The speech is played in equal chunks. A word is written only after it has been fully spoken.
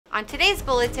On today's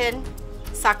bulletin,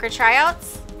 soccer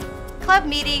tryouts, club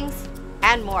meetings,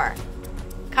 and more.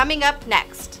 Coming up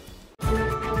next.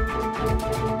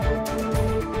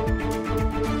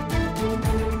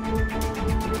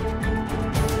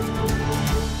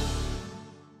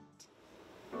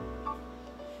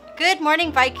 Good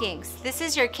morning, Vikings. This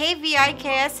is your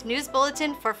KVIKS News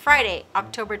Bulletin for Friday,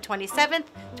 October 27th,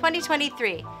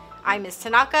 2023. I'm Ms.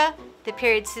 Tanaka. The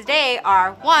periods today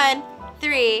are 1,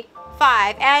 3,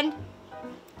 5, and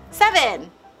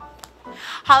 7.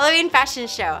 Halloween fashion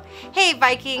show. Hey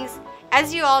Vikings,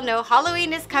 as you all know,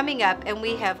 Halloween is coming up and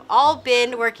we have all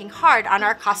been working hard on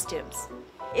our costumes.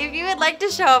 If you would like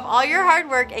to show off all your hard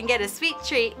work and get a sweet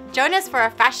treat, join us for a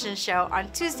fashion show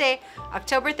on Tuesday,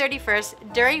 October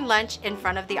 31st during lunch in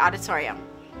front of the auditorium.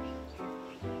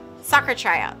 Soccer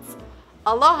tryouts.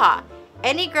 Aloha!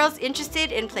 Any girls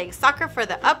interested in playing soccer for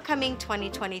the upcoming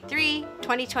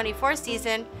 2023-2024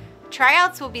 season,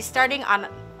 tryouts will be starting on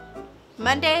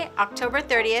Monday, October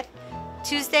 30th,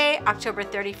 Tuesday, October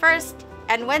 31st,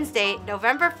 and Wednesday,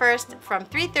 November 1st from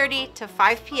 3:30 to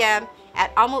 5 p.m.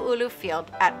 at Amu'ulu Field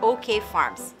at OK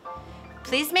Farms.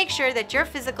 Please make sure that your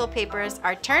physical papers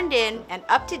are turned in and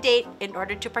up to date in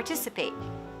order to participate.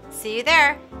 See you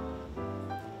there!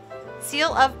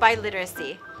 Seal of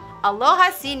Biliteracy.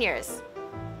 Aloha seniors!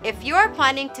 If you are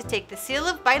planning to take the Seal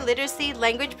of Biliteracy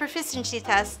Language Proficiency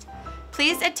Test,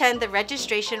 please attend the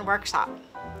registration workshop.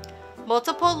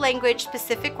 Multiple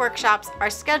language-specific workshops are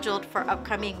scheduled for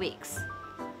upcoming weeks.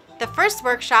 The first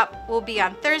workshop will be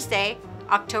on Thursday,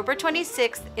 October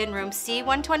 26th in room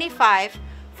C125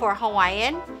 for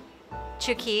Hawaiian,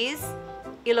 Chuukese,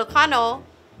 Ilocano,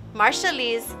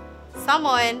 Marshallese,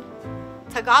 Samoan,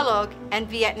 Tagalog, and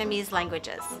Vietnamese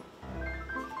languages.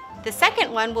 The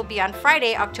second one will be on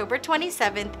Friday, October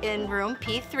 27th in room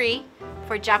P3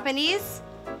 for Japanese,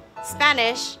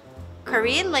 Spanish,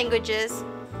 Korean languages,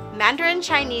 Mandarin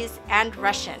Chinese, and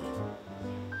Russian.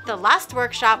 The last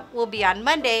workshop will be on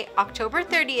Monday, October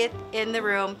 30th in the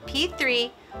room P3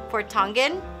 for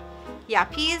Tongan,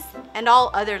 Yapese, and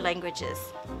all other languages.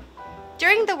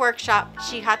 During the workshop,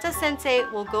 Shihata Sensei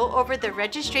will go over the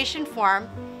registration form,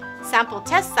 sample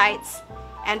test sites,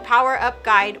 and power-up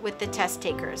guide with the test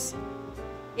takers.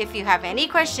 If you have any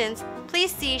questions,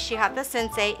 please see Shihata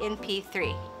Sensei in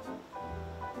P3.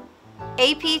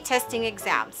 AP testing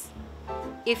exams.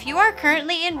 If you are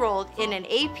currently enrolled in an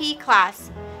AP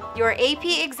class, your AP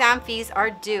exam fees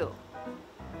are due.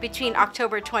 Between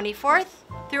October 24th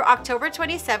through October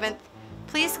 27th,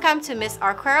 please come to Ms.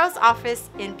 Arquero's office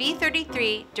in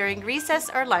B33 during recess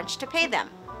or lunch to pay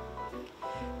them.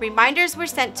 Reminders were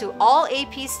sent to all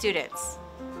AP students.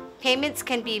 Payments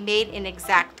can be made in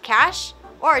exact cash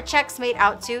or checks made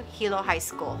out to Hilo High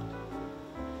School.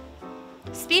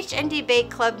 Speech and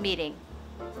Debate Club meeting.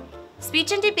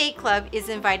 Speech and Debate Club is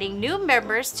inviting new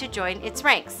members to join its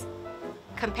ranks.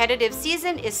 Competitive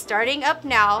season is starting up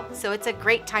now, so it's a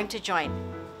great time to join.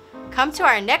 Come to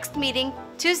our next meeting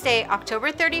Tuesday,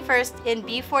 October 31st in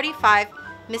B45,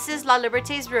 Mrs. La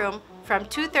Liberté's room from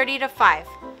 2:30 to 5.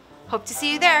 Hope to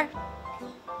see you there.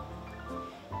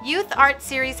 Youth Art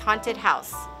Series Haunted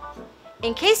House.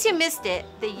 In case you missed it,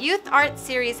 the Youth Art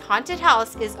Series Haunted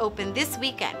House is open this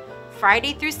weekend,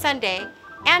 Friday through Sunday,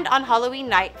 and on Halloween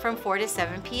night from 4 to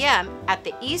 7 p.m. at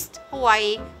the East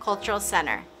Hawaii Cultural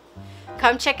Center.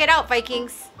 Come check it out,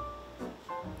 Vikings!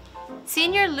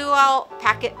 Senior Luau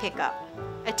Packet Pickup.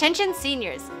 Attention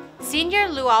seniors! Senior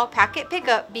Luau Packet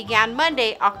Pickup began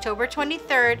Monday, October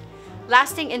 23rd,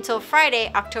 lasting until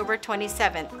Friday, October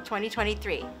 27th,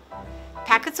 2023.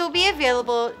 Packets will be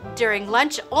available during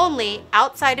lunch only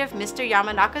outside of Mr.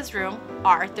 Yamanaka's room,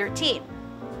 R13.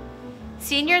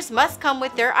 Seniors must come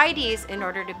with their IDs in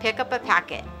order to pick up a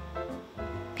packet.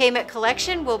 Payment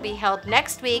collection will be held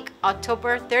next week,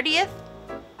 October 30th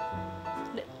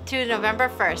to November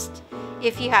 1st.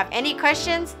 If you have any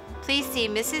questions, please see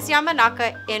Mrs.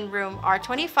 Yamanaka in room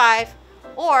R25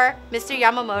 or Mr.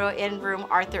 Yamamoto in room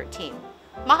R13.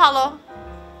 Mahalo!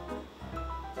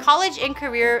 College and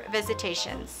Career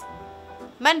Visitations.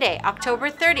 Monday, October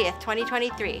 30th,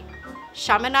 2023.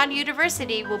 Chaminade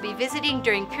University will be visiting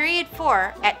during period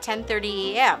 4 at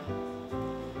 10:30 a.m.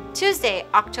 Tuesday,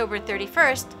 October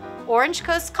 31st, Orange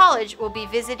Coast College will be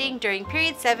visiting during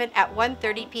period 7 at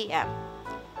 1:30 p.m.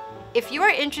 If you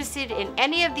are interested in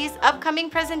any of these upcoming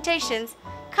presentations,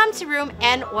 come to room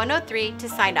N103 to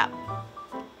sign up.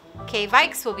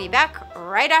 KVIKS will be back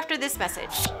right after this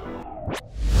message.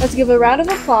 Let's give a round of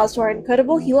applause to our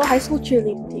incredible Hilo High School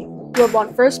cheerleading team, who have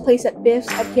won first place at BIFs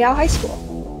at Keao High School.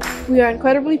 We are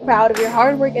incredibly proud of your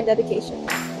hard work and dedication.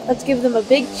 Let's give them a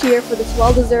big cheer for this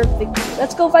well-deserved victory.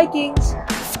 Let's go Vikings!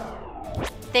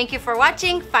 Thank you for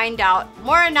watching. Find out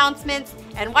more announcements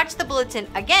and watch the bulletin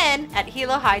again at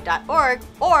hilo-hi.org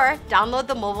or download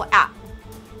the mobile app.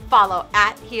 Follow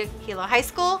at Hilo High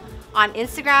School on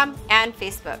Instagram and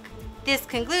Facebook. This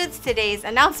concludes today's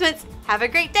announcements. Have a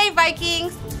great day,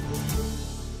 Vikings!